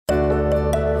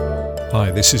Hi,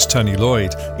 this is Tony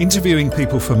Lloyd. Interviewing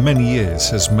people for many years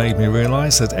has made me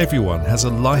realise that everyone has a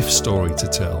life story to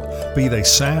tell, be they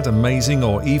sad, amazing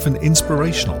or even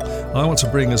inspirational. I want to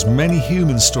bring as many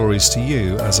human stories to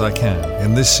you as I can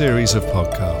in this series of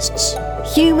podcasts.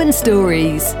 Human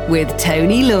Stories with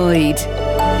Tony Lloyd.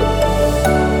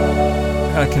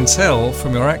 I can tell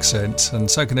from your accent, and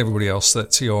so can everybody else,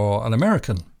 that you're an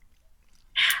American.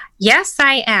 Yes,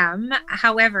 I am.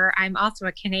 However, I'm also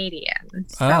a Canadian,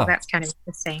 so that's kind of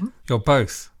interesting. You're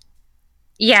both?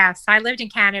 Yes, I lived in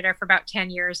Canada for about 10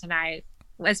 years, and I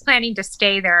was planning to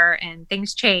stay there, and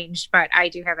things changed, but I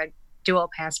do have a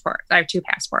dual passport. I have two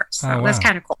passports, so that's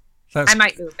kind of cool. I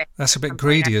might move back. That's a bit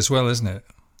greedy as well, isn't it?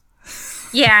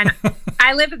 Yeah, and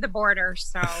I live at the border,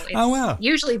 so it's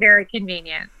usually very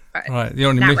convenient. But right, you're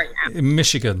in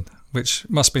Michigan, which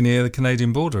must be near the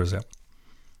Canadian border, is it?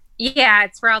 Yeah,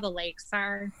 it's where all the lakes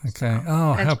are. Okay.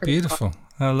 Oh, how beautiful. Cool.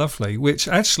 How lovely. Which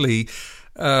actually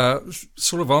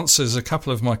sort of answers a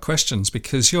couple of my questions,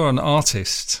 because you're an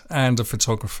artist and a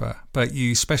photographer, but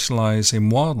you specialise in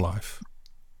wildlife.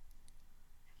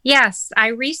 Yes. I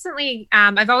recently,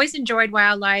 I've always enjoyed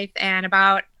wildlife, and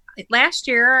about last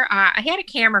year, I had a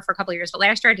camera for a couple of years, but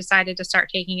last year I decided to start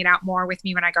taking it out more with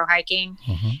me when I go hiking.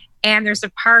 Mm-hmm. And there's a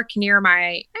park near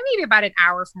maybe about an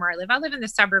hour from where I live. I live in the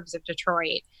suburbs of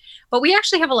Detroit, but we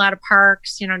actually have a lot of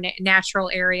parks,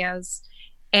 natural areas.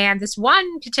 And this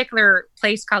one particular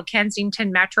place called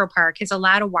Kensington Metro Park has a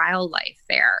lot of wildlife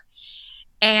there.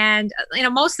 And,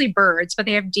 mostly birds, but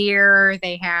they have deer,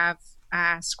 they have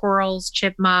squirrels,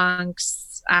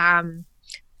 chipmunks,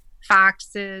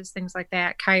 foxes, things like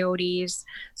that, coyotes.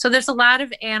 So there's a lot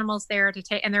of animals there to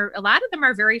take, and a lot of them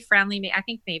are very friendly. I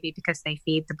think maybe because they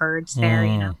feed the birds there,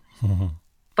 Mm-hmm.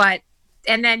 But,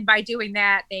 and then by doing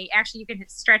that, you can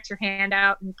stretch your hand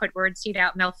out and put birdseed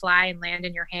out, and they'll fly and land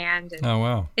in your hand. And oh,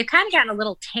 wow. They've kind of gotten a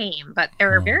little tame, but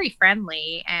they're very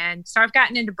friendly. And so I've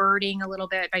gotten into birding a little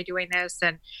bit by doing this.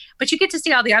 But you get to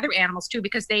see all the other animals too,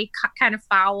 because they kind of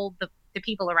follow the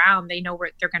people around. They know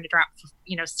where they're going to drop,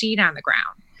 seed on the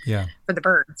ground. Yeah, for the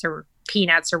birds or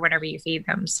peanuts or whatever you feed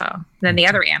them. So then the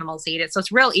other animals eat it. So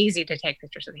it's real easy to take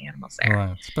pictures of the animals there.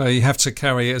 Right. But you have to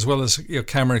carry, as well as your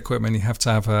camera equipment, you have to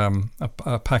have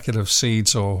a packet of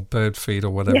seeds or bird feed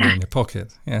or whatever in your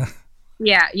pocket. Yeah.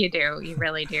 Yeah, you do. You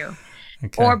really do.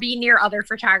 Okay. Or be near other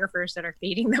photographers that are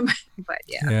feeding them. But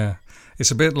yeah. Yeah.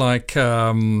 It's a bit like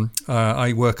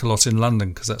I work a lot in London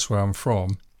because that's where I'm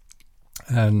from.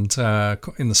 And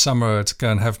in the summer, I'd go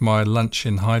and have my lunch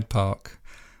in Hyde Park.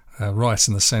 Right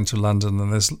in the centre of London,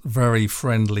 and there's very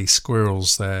friendly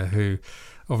squirrels there who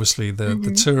obviously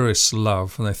the tourists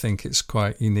love, and they think it's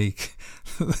quite unique.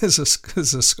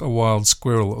 there's a wild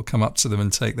squirrel that will come up to them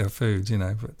and take their food,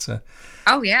 but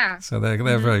oh yeah, so they're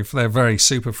very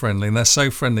super friendly, and they're so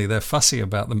friendly they're fussy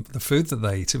about the food that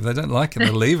they eat. If they don't like it,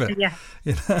 they'll leave it. Yeah.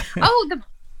 Oh,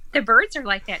 the birds are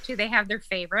like that too. They have their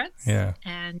favorites. Yeah.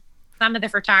 And some of the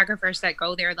photographers that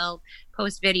go there, they'll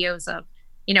post videos of,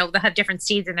 they'll have different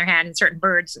seeds in their hand, and certain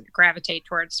birds gravitate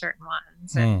towards certain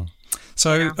ones. And,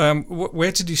 So,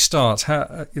 where did you start?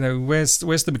 How, where's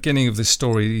the beginning of this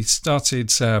story? You started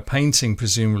painting,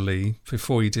 presumably,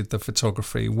 before you did the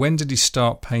photography. When did you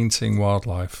start painting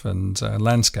wildlife and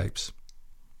landscapes?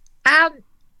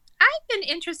 I've been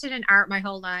interested in art my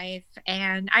whole life,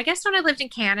 and I guess when I lived in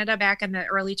Canada back in the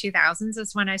early 2000s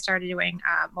is when I started doing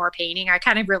more painting. I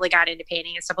kind of really got into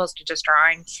painting as opposed to just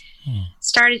drawing.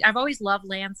 I've always loved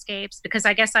landscapes because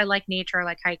I guess I like nature, I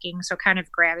like hiking, so kind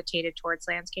of gravitated towards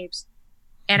landscapes.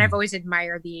 And I've always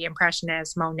admired the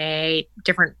Impressionists, Monet,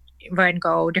 different Van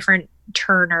Gogh, different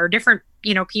Turner, different,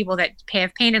 people that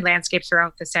have painted landscapes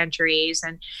throughout the centuries.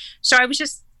 And so I was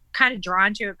just kind of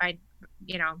drawn to it by,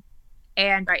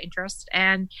 and by interest.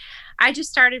 And I just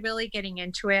started really getting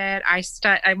into it. I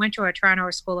went to a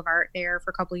Toronto School of Art there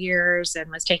for a couple of years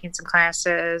and was taking some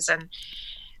classes and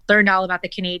learned all about the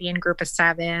Canadian Group of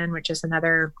Seven, which is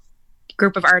another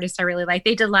group of artists I really like.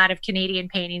 They did a lot of Canadian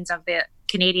paintings of the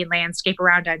Canadian landscape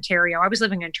around Ontario. I was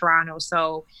living in Toronto,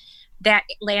 so that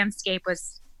landscape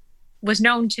was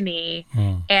known to me,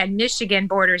 and Michigan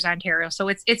borders Ontario. So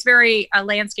it's very a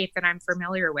landscape that I'm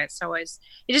familiar with. So it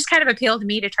just kind of appealed to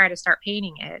me to try to start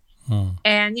painting it.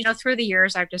 And, through the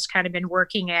years, I've just kind of been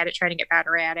working at it, trying to get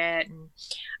better at it. And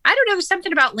I don't know, there's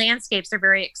something about landscapes. They're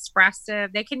very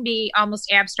expressive. They can be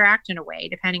almost abstract in a way,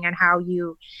 depending on how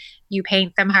you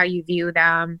paint them, how you view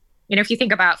them. If you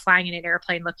think about flying in an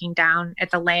airplane, looking down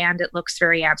at the land, it looks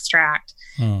very abstract.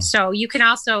 So you can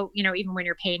also, even when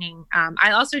you're painting,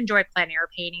 I also enjoy plein air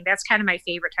painting. That's kind of my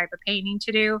favorite type of painting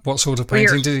to do. What sort of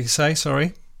painting did you say?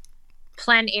 Sorry.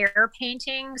 Plein air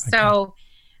painting. Okay. So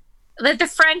the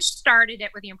French started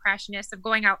it with the Impressionists of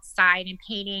going outside and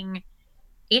painting,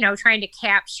 trying to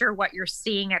capture what you're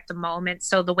seeing at the moment.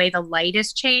 So the way the light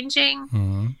is changing.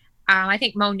 Mm-hmm. I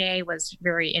think Monet was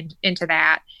very into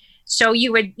that. So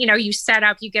you would, you set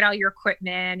up, you get all your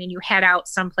equipment and you head out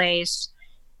someplace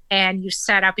and you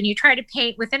set up and you try to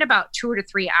paint within about 2 to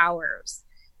 3 hours.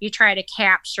 You try to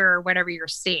capture whatever you're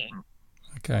seeing.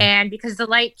 Okay. And because the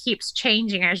light keeps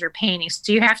changing as you're painting,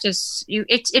 so you have to,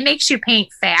 it makes you paint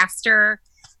faster,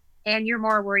 and you're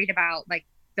more worried about like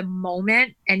the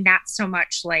moment and not so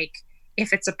much like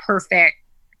if it's a perfect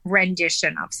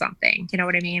rendition of something. You know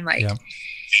what I mean? Like, yeah.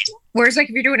 Whereas like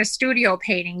if you're doing a studio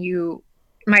painting, you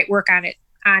might work on it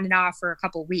on and off for a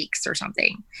couple weeks or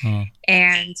something.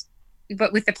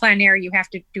 But with the plein air, you have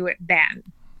to do it then.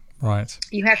 Right.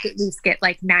 You have to at least get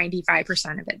like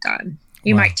 95% of it done.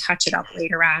 You might touch it up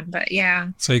later on, but yeah.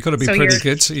 So you've got to be pretty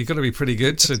good. So you've got to be pretty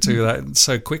good to do that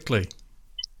so quickly.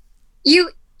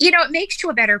 It makes you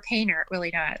a better painter. It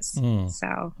really does.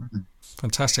 So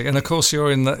fantastic. And of course,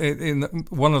 you're in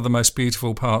one of the most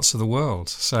beautiful parts of the world.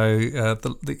 So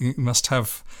you must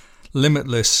have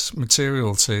limitless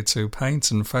material to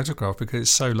paint and photograph because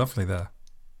it's so lovely there.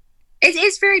 It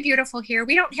is very beautiful here.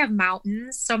 We don't have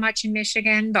mountains so much in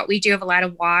Michigan, but we do have a lot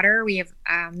of water. We have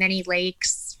many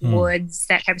lakes, woods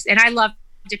that have, and I love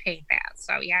to paint that.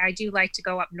 So yeah, I do like to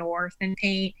go up north and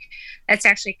paint. That's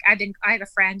actually, I have a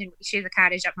friend and she has a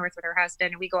cottage up north with her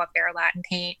husband, and we go up there a lot and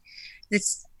paint.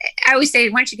 I always say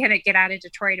once you kind of get out of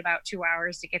Detroit about 2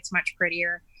 hours, it gets much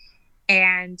prettier.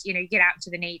 And, you get out into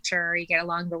the nature, you get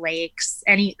along the lakes,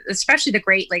 and especially the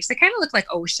Great Lakes, they kind of look like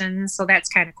oceans. So that's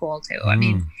kind of cool too. I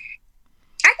mean,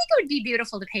 I think it would be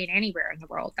beautiful to paint anywhere in the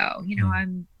world, though.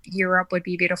 Europe would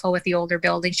be beautiful with the older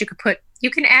buildings. You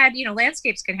can add,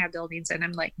 landscapes can have buildings in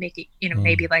them, like make it,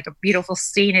 maybe like a beautiful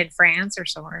scene in France or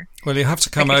somewhere. Well, you have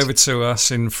to come over to us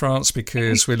in France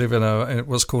because we live in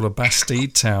what's called a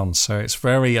Bastide town. So it's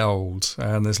very old,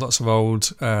 and there's lots of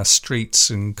old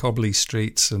streets and cobbly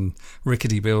streets and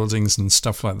rickety buildings and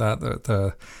stuff like that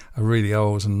are really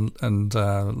old and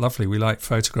lovely. We like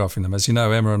photographing them. As you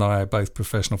know, Emma and I are both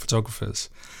professional photographers.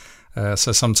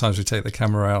 So sometimes we take the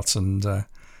camera out and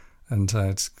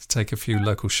take a few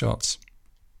local shots.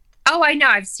 Oh, I know.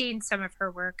 I've seen some of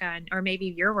her work or maybe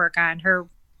your work on her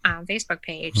Facebook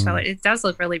page. So it does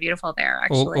look really beautiful there,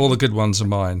 actually. All the good ones are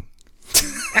mine.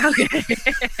 Okay.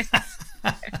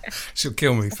 She'll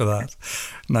kill me for that.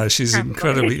 No, she's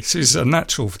incredibly. She's a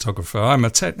natural photographer.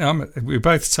 We're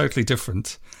both totally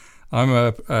different. I'm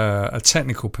a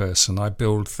technical person. I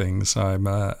build things. I'm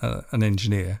an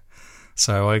engineer.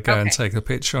 So I go and take a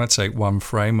picture. I take one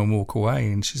frame and walk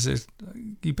away. And she says,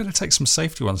 "You better take some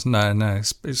safety ones." No,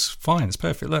 it's fine. It's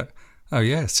perfect. Look. Oh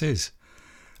yeah, it is.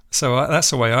 So that's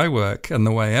the way I work, and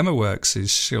the way Emma works is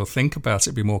she'll think about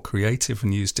it, be more creative,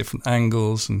 and use different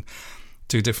angles and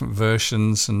do different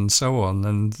versions and so on.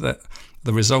 And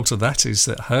the result of that is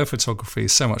that her photography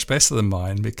is so much better than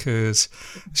mine because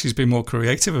she's been more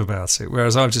creative about it.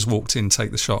 Whereas I've just walked in,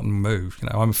 take the shot and move.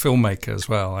 I'm a filmmaker as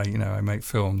well. I make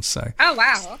films. So oh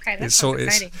wow, okay, that's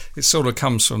exciting. It sort of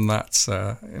comes from that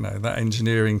that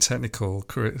engineering, technical,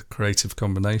 creative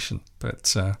combination. But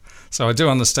so I do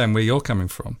understand where you're coming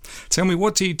from. Tell me,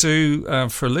 what do you do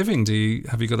for a living?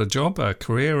 Have you got a job, a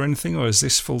career, or anything, or is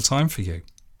this full time for you?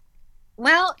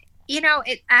 Well,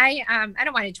 I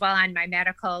don't want to dwell on my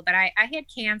medical, but I had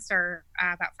cancer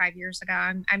about 5 years ago.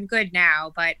 I'm good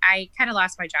now, but I kind of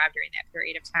lost my job during that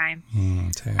period of time.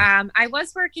 I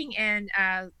was working in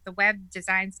the web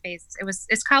design space.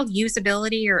 It's called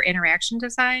usability or interaction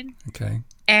design. Okay.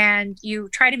 And you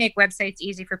try to make websites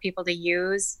easy for people to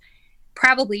use.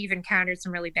 Probably you've encountered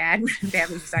some really badly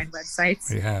designed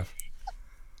websites. We have.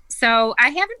 So I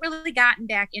haven't really gotten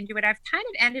back into it. I've kind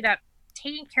of ended up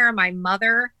taking care of my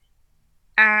mother.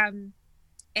 And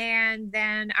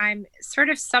then I'm sort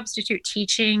of substitute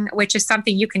teaching, which is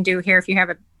something you can do here if you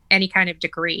have any kind of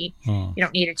degree. You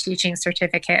don't need a teaching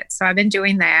certificate. So I've been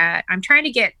doing that. I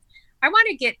want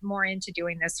to get more into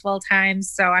doing this full time.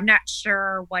 So I'm not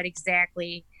sure what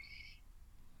exactly,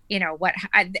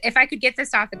 if I could get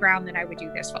this off the ground, then I would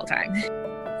do this full time.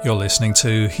 You're listening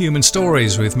to Human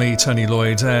Stories with me, Tony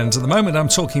Lloyd, and at the moment I'm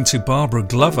talking to Barbara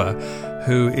Glover,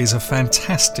 who is a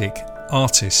fantastic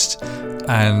artist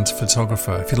and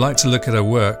photographer. If you'd like to look at her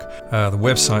work, the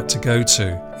website to go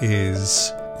to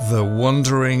is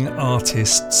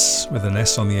thewanderingartists with an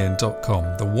S on the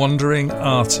end.com.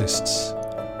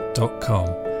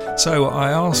 thewanderingartists.com. So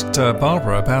I asked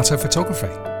Barbara about her photography.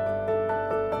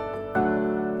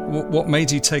 what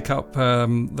made you take up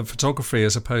the photography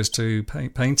as opposed to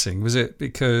painting? Was it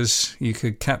because you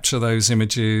could capture those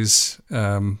images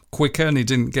quicker and you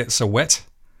didn't get so wet?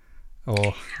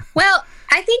 Or well,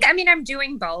 I mean, I'm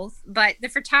doing both, but the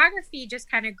photography just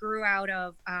kind of grew out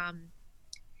of,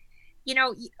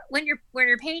 when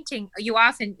you're painting, you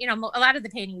often, a lot of the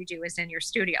painting you do is in your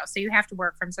studio. So you have to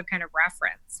work from some kind of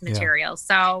reference material. Yeah.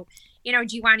 So,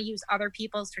 do you want to use other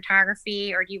people's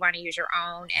photography or do you want to use your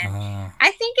own? And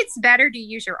I think it's better to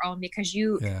use your own because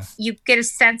you get a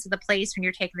sense of the place when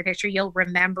you're taking the picture. You'll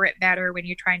remember it better when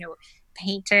you're trying to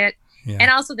paint it. Yeah.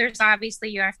 And also there's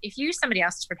obviously if you use somebody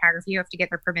else's photography, you have to get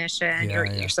their permission.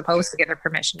 You're supposed to get their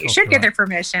permission. You should get their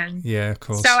permission. Yeah, of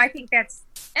course. So I think and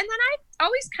then I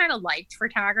always kind of liked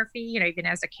photography, even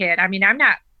as a kid. I mean, I'm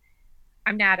not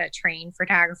a trained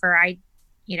photographer. I'm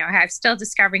still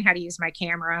discovering how to use my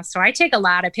camera. So I take a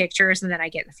lot of pictures and then I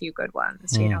get a few good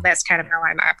ones. That's kind of how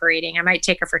I'm operating. I might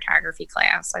take a photography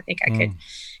class. I think I could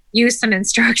use some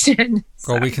instruction.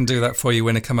 Well, we can do that for you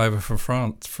when you come over from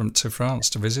France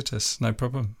to visit us. No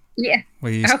problem. Yeah.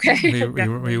 We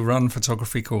run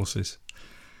photography courses.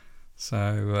 So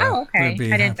okay. I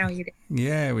didn't know you did.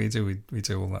 Yeah, we do. We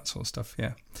do all that sort of stuff.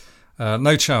 Yeah.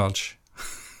 No charge.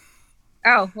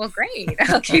 Oh, well, great.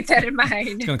 I'll keep that in mind.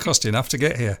 It's going to cost you enough to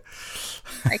get here.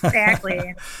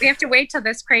 Exactly. We have to wait till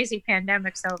this crazy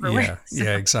pandemic's over with.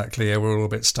 Yeah, exactly. Yeah, we're all a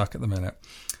bit stuck at the minute.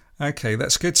 Okay,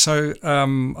 that's good. So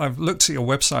I've looked at your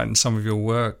website and some of your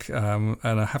work, and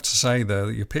I have to say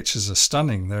that your pictures are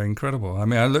stunning. They're incredible. I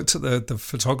mean, I looked at the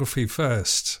photography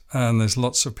first, and there's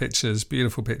lots of pictures,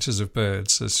 beautiful pictures of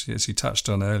birds, as you touched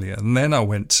on earlier. And then I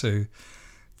went to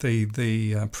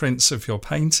the prints of your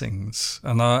paintings,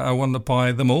 and I want to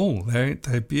buy them all. They're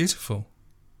beautiful.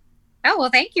 Oh, well,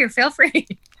 thank you. Feel free.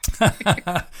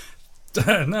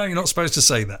 No, you're not supposed to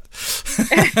say that.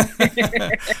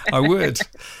 I would.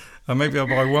 Maybe I'll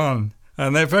buy one.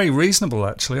 And they're very reasonable,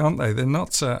 actually, aren't they? They're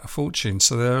not a fortune,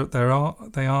 so they are,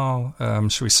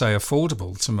 shall we say,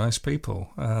 affordable to most people,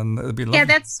 and it'd be lovely.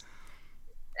 Yeah,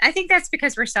 I think that's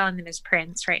because we're selling them as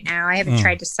prints right now. I haven't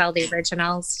tried to sell the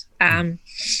originals.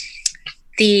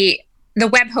 The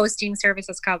web hosting service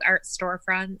is called Art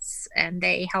Storefronts, and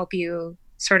they help you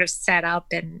sort of set up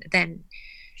and then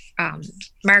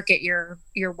market your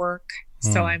work.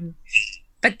 So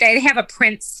but they have a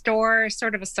print store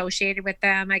sort of associated with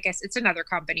them. I guess it's another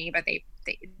company, but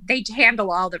they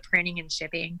handle all the printing and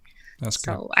shipping. That's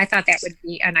good. So I thought that would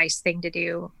be a nice thing to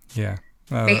do. Yeah.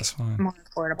 Oh, that's fine. More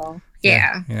affordable.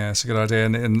 Yeah. Yeah, it's a good idea.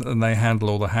 And they handle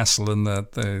all the hassle and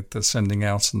the sending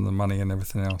out and the money and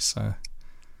everything else. So.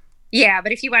 Yeah,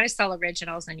 but if you want to sell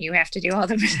originals, then you have to do all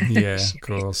the yeah, of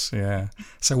course, yeah.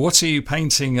 So what are you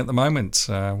painting at the moment?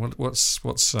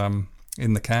 What's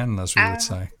in the can, as we would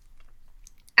say?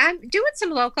 I'm doing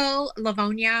some local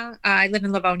Livonia. I live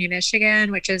in Livonia,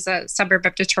 Michigan, which is a suburb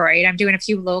of Detroit. I'm doing a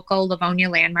few local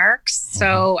Livonia landmarks.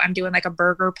 So I'm doing like a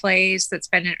burger place that's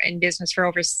been in business for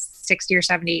over 60 or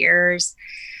 70 years.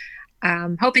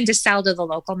 Hoping to sell to the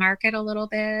local market a little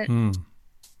bit. I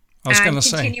was going to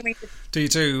say, do you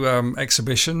do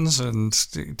exhibitions and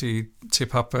do you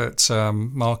tip up at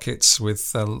markets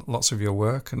with lots of your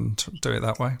work and do it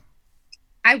that way?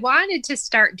 I wanted to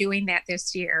start doing that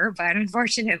this year, but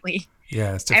unfortunately,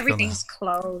 everything's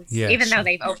closed. Yeah, even though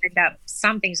they've opened up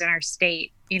some things in our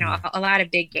state, a lot of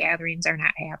big gatherings are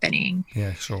not happening.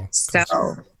 Yeah, sure. So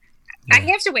I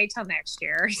have to wait till next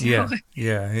year. So.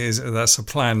 Yeah. That's a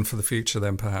plan for the future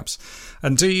then, perhaps.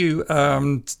 And do you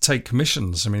take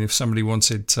commissions? I mean, if somebody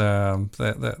wanted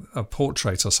a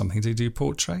portrait or something, do you do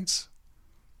portraits?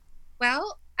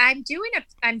 Well, I'm doing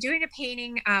a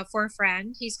painting for a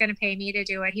friend. He's going to pay me to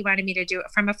do it. He wanted me to do it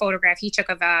from a photograph he took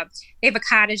of they have a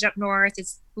cottage up north.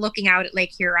 It's looking out at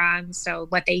Lake Huron, so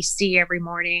what they see every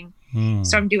morning.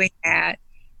 So I'm doing that.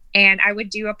 And I would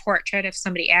do a portrait if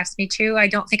somebody asked me to. I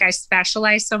don't think I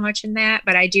specialize so much in that,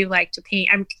 but I do like to paint.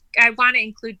 I want to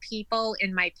include people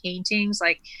in my paintings,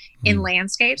 like in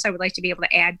landscapes. I would like to be able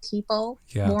to add people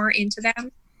more into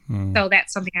them. So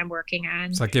that's something I'm working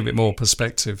on. So give it more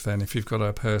perspective then, if you've got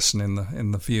a person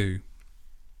in the view.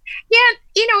 Yeah,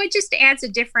 it just adds a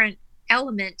different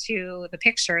element to the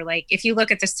picture. Like if you look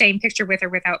at the same picture with or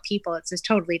without people, it's a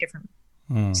totally different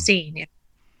scene.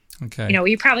 Okay.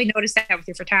 You probably noticed that with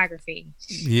your photography.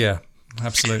 Yeah,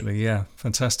 absolutely. Yeah,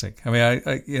 fantastic. I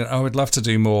mean, I would love to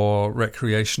do more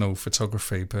recreational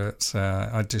photography, but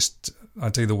I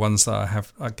do the ones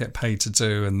that I get paid to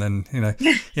do, and then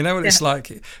you know what it's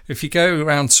like. If you go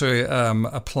around to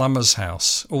a plumber's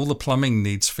house, all the plumbing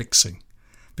needs fixing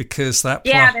because that's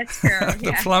true.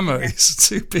 The plumber is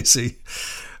too busy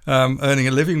earning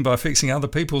a living by fixing other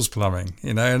people's plumbing,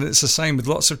 you know, and it's the same with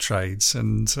lots of trades.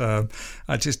 And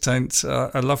I just don't,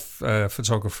 I love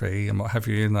photography and what have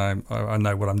you, and I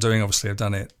know what I'm doing. Obviously, I've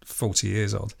done it 40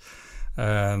 years odd.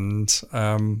 And,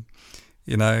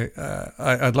 you know,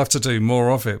 I'd love to do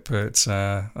more of it, but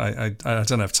I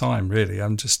don't have time, really.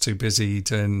 I'm just too busy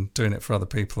doing it for other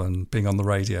people and being on the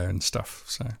radio and stuff.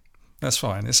 So that's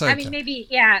fine. It's okay. I mean, maybe,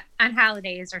 on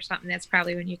holidays or something, that's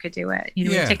probably when you could do it. You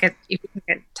know, Yeah. you could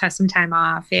take some time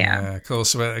off. Yeah. Of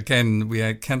course. But again, we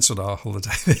had cancelled our holiday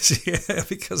this year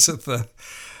because of the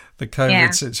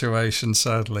COVID situation,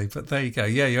 sadly. But there you go.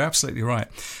 Yeah, you're absolutely right.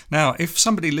 Now, if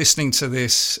somebody listening to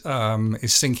this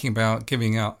is thinking about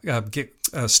giving up,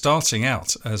 starting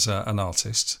out as an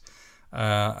artist,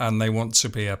 and they want to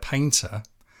be a painter,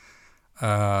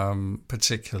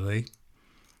 particularly,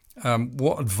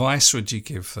 what advice would you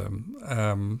give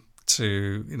them?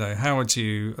 To, you know, how would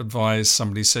you advise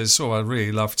somebody who says, "Oh, I'd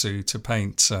really love to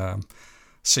paint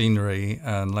scenery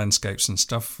and landscapes and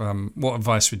stuff"? What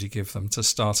advice would you give them to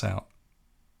start out?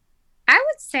 I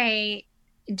would say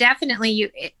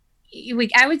definitely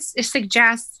I would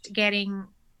suggest getting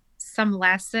some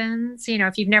lessons. You know,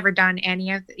 if you've never done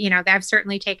any of, you know, I've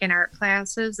certainly taken art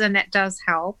classes and that does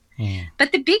help.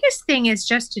 But the biggest thing is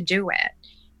just to do it.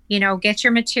 You know, get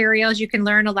your materials. You can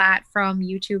learn a lot from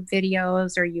YouTube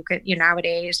videos, or you could, you know,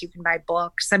 nowadays you can buy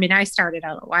books. I mean, I started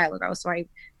out a while ago, so I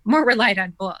more relied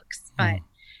on books,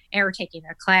 or taking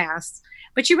a class.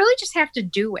 But you really just have to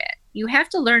do it. You have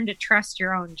to learn to trust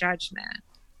your own judgment.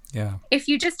 Yeah. If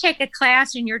you just take a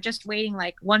class and you're just waiting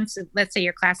like once, let's say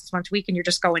your class is once a week and you're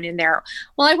just going in there,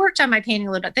 well, I worked on my painting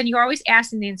a little bit. Then you're always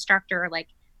asking the instructor, like,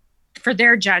 for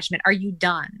their judgment, are you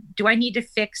done? Do I need to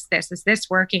fix this? Is this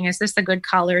working? Is this a good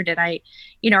color? Did I,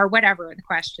 you know, or whatever the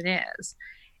question is.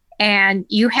 And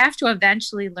you have to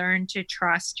eventually learn to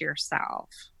trust yourself.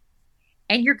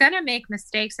 And you're going to make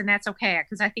mistakes, and that's okay,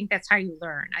 because I think that's how you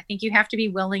learn. I think you have to be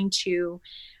willing to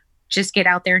just get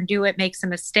out there and do it, make some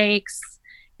mistakes.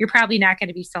 You're probably not going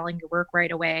to be selling your work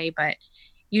right away, but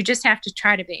you just have to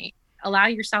try to allow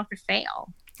yourself to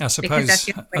fail. I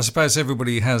suppose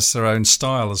everybody has their own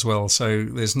style as well, so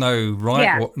there's no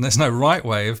right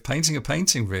way of painting a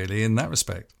painting, really, in that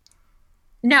respect.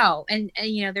 No, and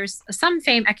you know, there's some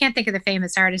I can't think of the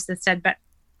famous artist that said, but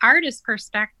artist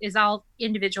perspective is all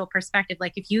individual perspective.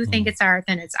 Like if you think it's art,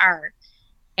 then it's art,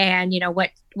 and you know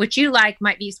what you like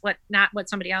might be not what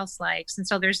somebody else likes, and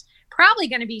so there's probably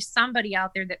going to be somebody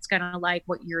out there that's going to like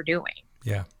what you're doing.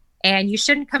 Yeah, and you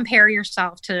shouldn't compare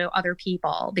yourself to other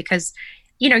people, because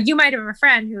you know, you might have a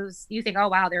friend you think, oh,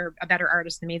 wow, they're a better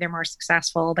artist than me. They're more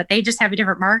successful, but they just have a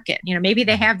different market. You know, maybe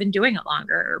they have been doing it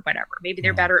longer or whatever. Maybe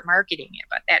they're better at marketing it,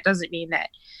 but that doesn't mean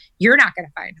that you're not going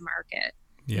to find a market,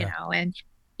 you know, and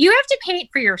you have to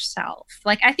paint for yourself.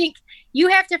 Like, I think you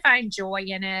have to find joy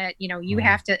in it. You know, you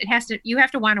have to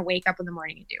want to wake up in the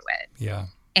morning and do it. Yeah.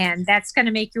 And that's going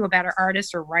to make you a better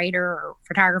artist or writer or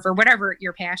photographer, whatever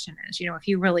your passion is, you know, if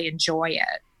you really enjoy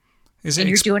it.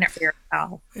 You're doing it for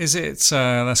yourself. Is it?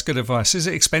 That's good advice. Is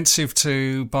it expensive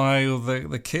to buy all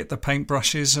the kit, the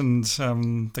paintbrushes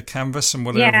and the canvas and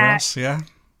whatever else? Yeah.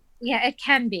 Yeah, it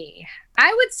can be.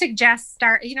 I would suggest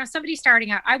somebody starting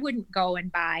out, I wouldn't go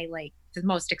and buy like the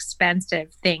most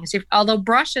expensive things. Although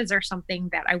brushes are something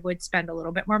that I would spend a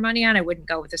little bit more money on, I wouldn't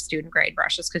go with the student grade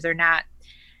brushes because that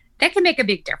can make a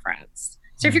big difference.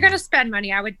 So if you're going to spend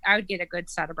money, I would get a good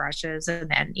set of brushes, and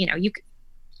then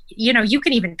you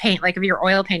can even paint, like if you're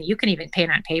oil painting, you can even paint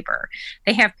on paper.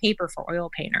 They have paper for oil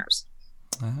painters.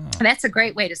 And that's a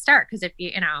great way to start, because if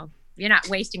you're not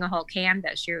wasting a whole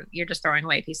canvas, you're just throwing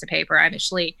away a piece of paper.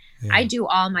 I do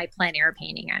all my plein air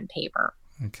painting on paper.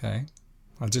 Okay.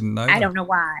 I didn't know I don't know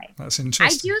why. That's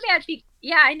interesting. I do that.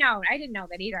 I know. I didn't know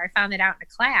that either. I found that out in a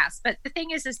class. But the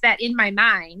thing is that in my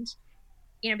mind,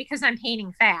 you know, because I'm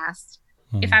painting fast,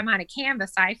 if I'm on a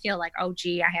canvas, I feel like, oh,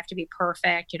 gee, I have to be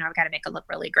perfect. You know, I've got to make it look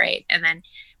really great.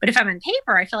 But if I'm on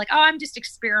paper, I feel like, oh, I'm just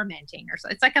experimenting, or so.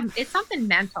 It's like it's something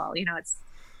mental, you know.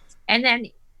 And then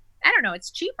I don't know,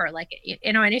 it's cheaper, like,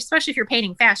 you know, and especially if you're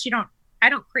painting fast, I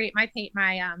don't create my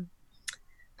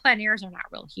plein airs are not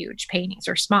real huge paintings,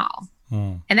 or small,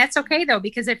 and that's okay though,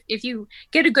 because if you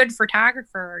get a good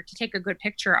photographer to take a good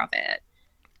picture of it,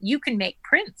 you can make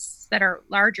prints that are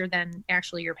larger than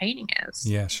actually your painting is.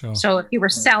 Yeah, sure. So if you were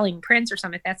selling prints or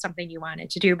something, if that's something you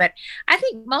wanted to do. But I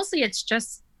think mostly it's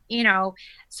just, you know,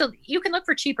 so you can look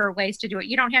for cheaper ways to do it.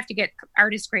 You don't have to get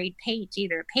artist grade paint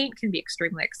either. Paint can be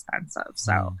extremely expensive.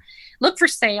 So look for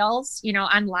sales, you know,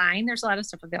 online. There's a lot of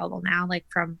stuff available now, like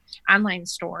from online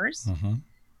stores.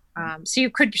 So you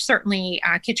could certainly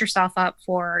kit yourself up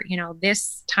for,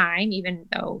 this time, even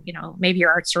though, maybe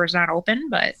your art store is not open,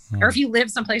 but, or if you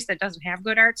live someplace that doesn't have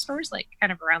good art stores, like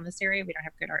kind of around this area, we don't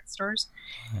have good art stores.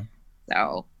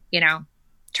 So,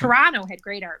 Toronto had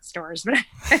great art stores, but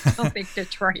I don't think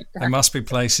Detroit does. There must be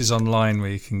places online where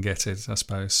you can get it, I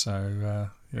suppose. So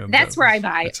that's where I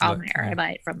buy all my art. I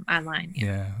buy it from online.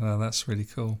 Yeah, well, that's really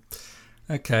cool.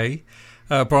 Okay.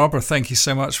 Barbara, thank you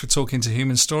so much for talking to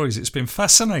Human Stories. It's been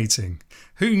fascinating.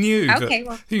 Who knew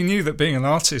that being an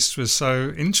artist was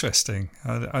so interesting?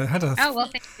 I had a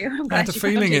thank you. I had a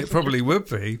feeling it probably would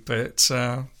be, but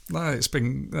no,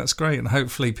 that's great, and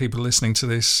hopefully people listening to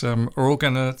this are all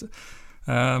going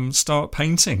to start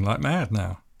painting like mad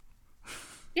now.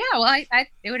 Yeah, well, I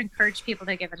would encourage people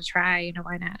to give it a try.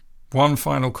 Why not? One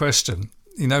final question.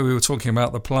 We were talking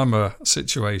about the plumber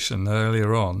situation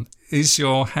earlier on. Is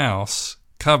your house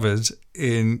covered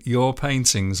in your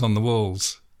paintings on the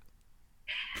walls?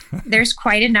 There's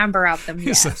quite a number of them,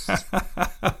 yes.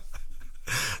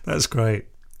 That's great.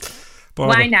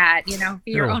 Barbara, why not?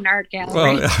 Be your own art gallery.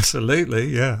 Well, absolutely.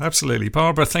 Yeah, absolutely.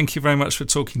 Barbara, thank you very much for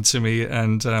talking to me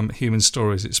and Human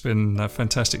Stories. It's been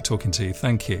fantastic talking to you.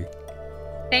 Thank you.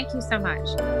 Thank you so much.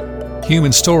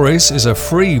 Human Stories is a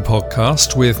free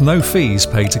podcast with no fees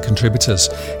paid to contributors,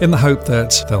 in the hope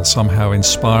that they'll somehow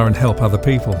inspire and help other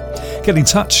people. Get in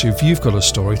touch if you've got a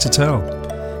story to tell.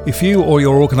 If you or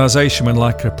your organisation would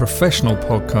like a professional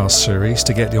podcast series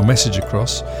to get your message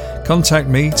across, contact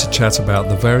me to chat about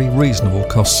the very reasonable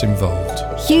costs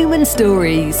involved. Human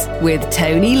Stories with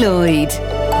Tony Lloyd.